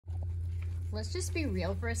Let's just be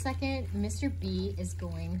real for a second. Mr. B is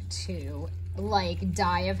going to like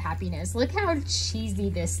die of happiness. Look how cheesy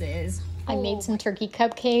this is. I made some turkey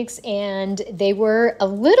cupcakes and they were a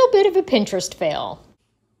little bit of a Pinterest fail.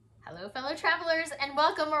 Hello fellow travelers and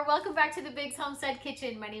welcome back to the Biggs Homestead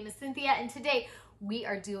Kitchen. My name is Cynthia and today we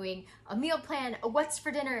are doing a meal plan, a what's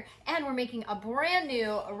for dinner, and we're making a brand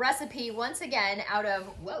new recipe once again out of,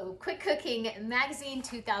 whoa, Quick Cooking Magazine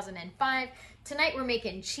 2005. Tonight we're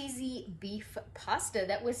making cheesy beef pasta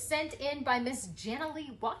that was sent in by Miss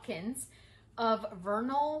Janalee Watkins of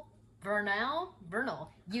Vernal,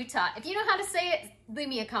 Utah. If you know how to say it, leave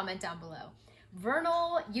me a comment down below.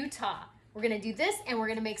 Vernal, Utah. We're gonna do this and we're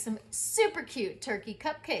gonna make some super cute turkey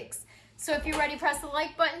cupcakes. So if you're ready, press the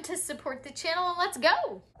like button to support the channel and let's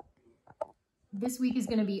go. This week is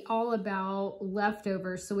gonna be all about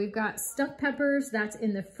leftovers. So we've got stuffed peppers, that's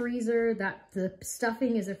in the freezer, the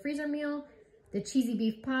stuffing is a freezer meal, the cheesy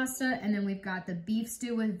beef pasta, and then we've got the beef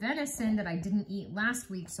stew with venison that I didn't eat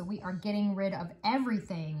last week. So we are getting rid of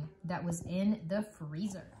everything that was in the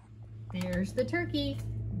freezer. There's the turkey,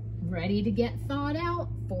 ready to get thawed out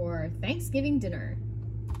for Thanksgiving dinner.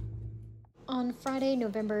 On Friday,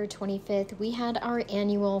 November 25th, we had our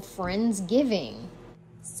annual Friendsgiving.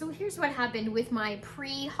 So here's what happened with my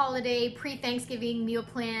pre-holiday, pre-Thanksgiving meal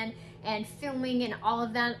plan and filming and all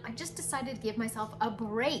of that. I just decided to give myself a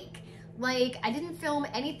break. Like, I didn't film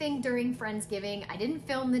anything during Friendsgiving. I didn't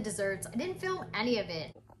film the desserts. I didn't film any of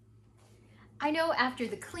it. I know after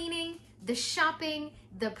the cleaning, the shopping,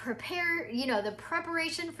 the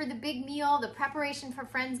preparation for the big meal, the preparation for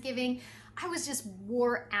Friendsgiving, I was just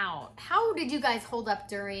wore out. How did you guys hold up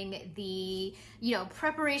during the,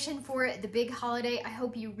 preparation for the big holiday? I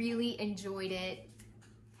hope you really enjoyed it.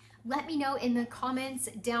 Let me know in the comments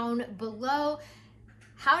down below.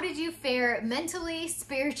 How did you fare mentally,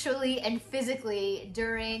 spiritually, and physically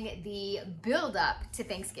during the build up to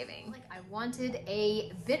Thanksgiving? Like, I wanted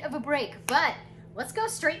a bit of a break, but let's go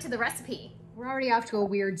straight to the recipe. We're already off to a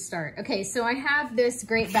weird start. Okay, so I have this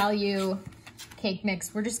Great Value cake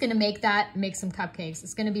mix. We're just gonna make some cupcakes.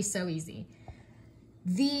 It's gonna be so easy.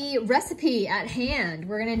 The recipe at hand,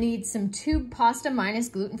 we're gonna need some tube pasta minus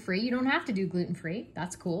gluten-free. You don't have to do gluten-free,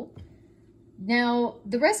 that's cool. Now,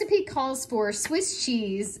 the recipe calls for Swiss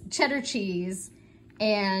cheese, cheddar cheese,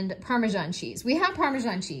 and Parmesan cheese. We have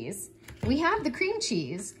Parmesan cheese, we have the cream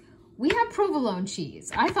cheese, we have provolone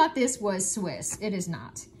cheese. I thought this was Swiss, it is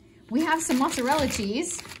not. We have some mozzarella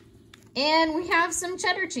cheese, and we have some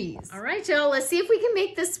cheddar cheese. All right, y'all, let's see if we can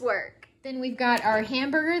make this work. Then we've got our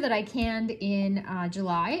hamburger that I canned in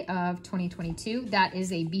July of 2022. That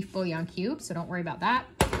is a beef bouillon cube, so don't worry about that.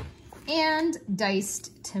 And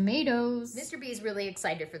diced tomatoes. Mr. B is really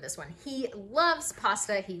excited for this one. He loves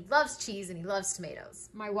pasta, he loves cheese, and he loves tomatoes.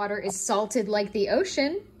 My water is salted like the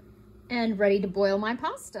ocean and ready to boil my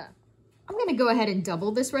pasta. I'm gonna go ahead and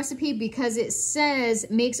double this recipe because it says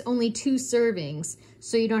makes only 2 servings,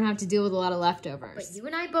 so you don't have to deal with a lot of leftovers. But you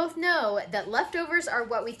and I both know that leftovers are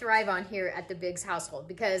what we thrive on here at the Biggs household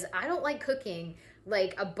because I don't like cooking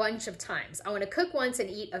like a bunch of times. I wanna cook once and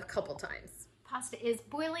eat a couple times. Pasta is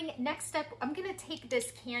boiling. Next step, I'm gonna take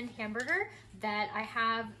this canned hamburger that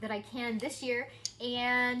I canned this year,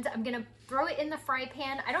 and I'm gonna throw it in the fry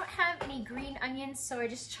pan. I don't have any green onions, so I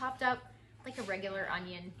just chopped up like a regular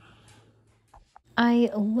onion. I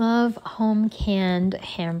love home canned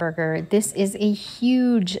hamburger. This is a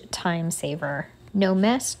huge time saver. No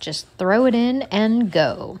mess, just throw it in and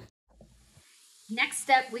go. Next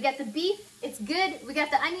step, we got the beef, it's good. We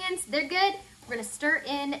got the onions, they're good. We're gonna stir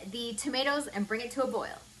in the tomatoes and bring it to a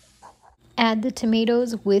boil. Add the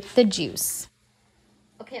tomatoes with the juice.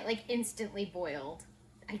 Okay, it like instantly boiled.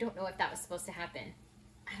 I don't know if that was supposed to happen.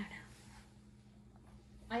 I don't know.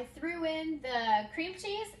 I threw in the cream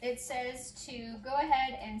cheese. It says to go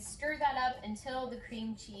ahead and stir that up until the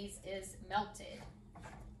cream cheese is melted.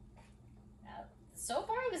 So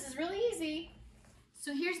far, this is really easy.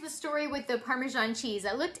 So here's the story with the Parmesan cheese.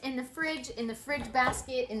 I looked in the fridge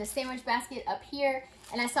basket, in the sandwich basket up here,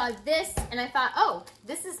 and I saw this, and I thought, oh,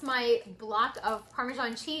 this is my block of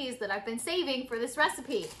Parmesan cheese that I've been saving for this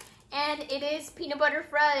recipe. And it is peanut butter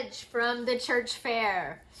fudge from the church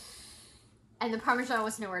fair. And the Parmesan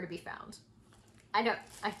was nowhere to be found.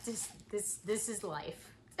 This is life.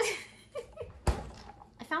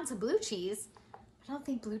 I found some blue cheese. I don't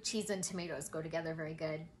think blue cheese and tomatoes go together very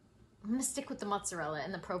good. I'm gonna stick with the mozzarella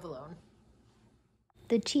and the provolone.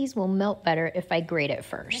 The cheese will melt better if I grate it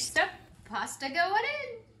first. Next up, pasta going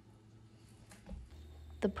in.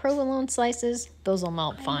 The provolone slices, those will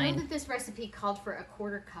melt fine. I know that this recipe called for a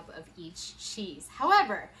 1/4 cup of each cheese.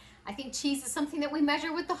 However, I think cheese is something that we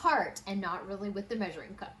measure with the heart and not really with the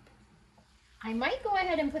measuring cup. I might go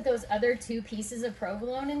ahead and put those other 2 pieces of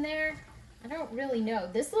provolone in there. I don't really know.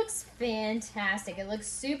 This looks fantastic. It looks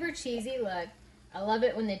super cheesy. Look, I love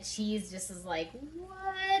it when the cheese just is like,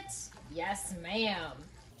 what? Yes, ma'am.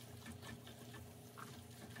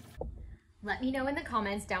 Let me know in the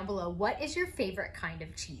comments down below, what is your favorite kind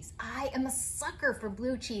of cheese? I am a sucker for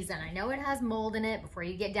blue cheese, and I know it has mold in it. Before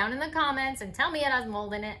you get down in the comments and tell me it has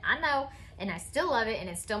mold in it, I know, and I still love it, and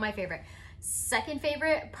it's still my favorite. Second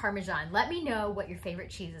favorite, Parmesan. Let me know what your favorite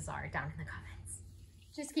cheeses are down in the comments.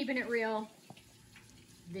 Just keeping it real.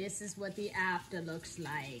 This is what the after looks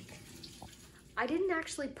like. I didn't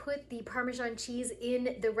actually put the Parmesan cheese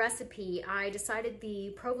in the recipe. I decided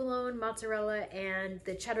the provolone, mozzarella, and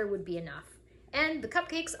the cheddar would be enough. And the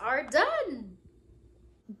cupcakes are done.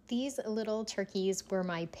 These little turkeys were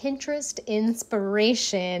my Pinterest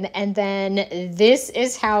inspiration, and then this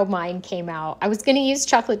is how mine came out. I was gonna use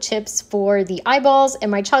chocolate chips for the eyeballs, and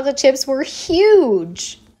my chocolate chips were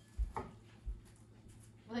huge.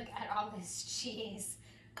 Look at all this cheese.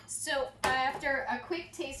 So after a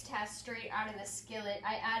quick taste test straight out of the skillet,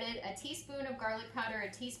 I added a teaspoon of garlic powder,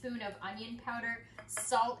 a teaspoon of onion powder,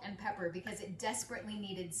 salt, and pepper because it desperately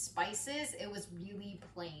needed spices. It was really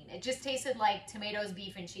plain. It just tasted like tomatoes,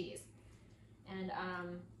 beef, and cheese. And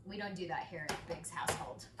we don't do that here at Biggs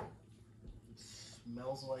household. It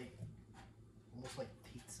smells like, almost like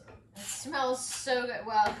pizza. It smells so good.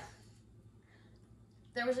 Well,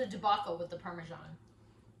 there was a debacle with the Parmesan.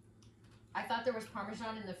 I thought there was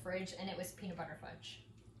Parmesan in the fridge, and it was peanut butter fudge.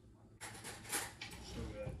 So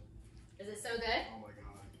good. Is it so good? Oh my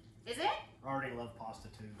god. Is it? I already love pasta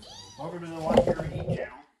too. So welcome to the Watch Your Eat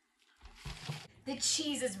channel. The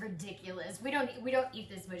cheese is ridiculous. We don't eat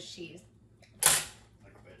this much cheese. I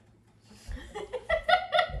quit.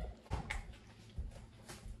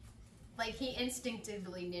 Like he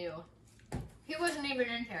instinctively knew. He wasn't even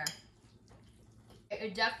in here.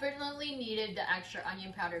 It definitely needed the extra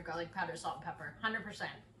onion powder, garlic powder, salt, and pepper. 100%.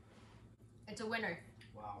 It's a winner.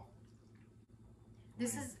 Wow.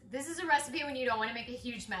 This is a recipe when you don't want to make a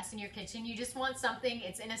huge mess in your kitchen. You just want something,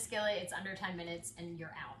 it's in a skillet, it's under 10 minutes, and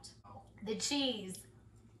you're out. Oh. The cheese.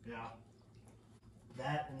 Yeah.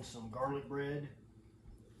 That and some garlic bread.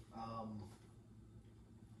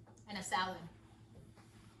 And a salad.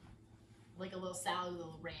 Like a little salad with a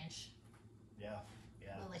little ranch. Yeah.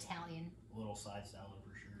 Yeah. A little Italian. A little side salad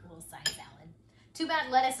for sure. A little side salad. Too bad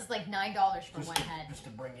lettuce is like $9 for one head. Just to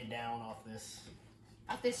bring you down off this.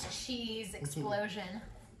 Off this cheese explosion.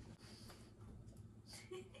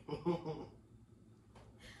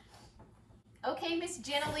 Okay, Miss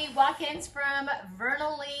Jenna Lee Watkins from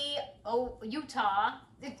Vernal Lee, Utah.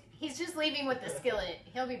 He's just leaving with the skillet.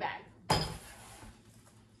 He'll be back.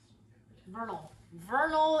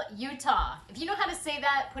 Vernal, Utah. If you know how to say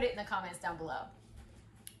that, put it in the comments down below.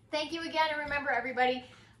 Thank you again, and remember everybody,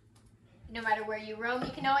 no matter where you roam,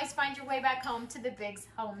 you can always find your way back home to the Biggs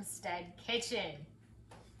Homestead Kitchen.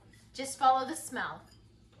 Just follow the smell.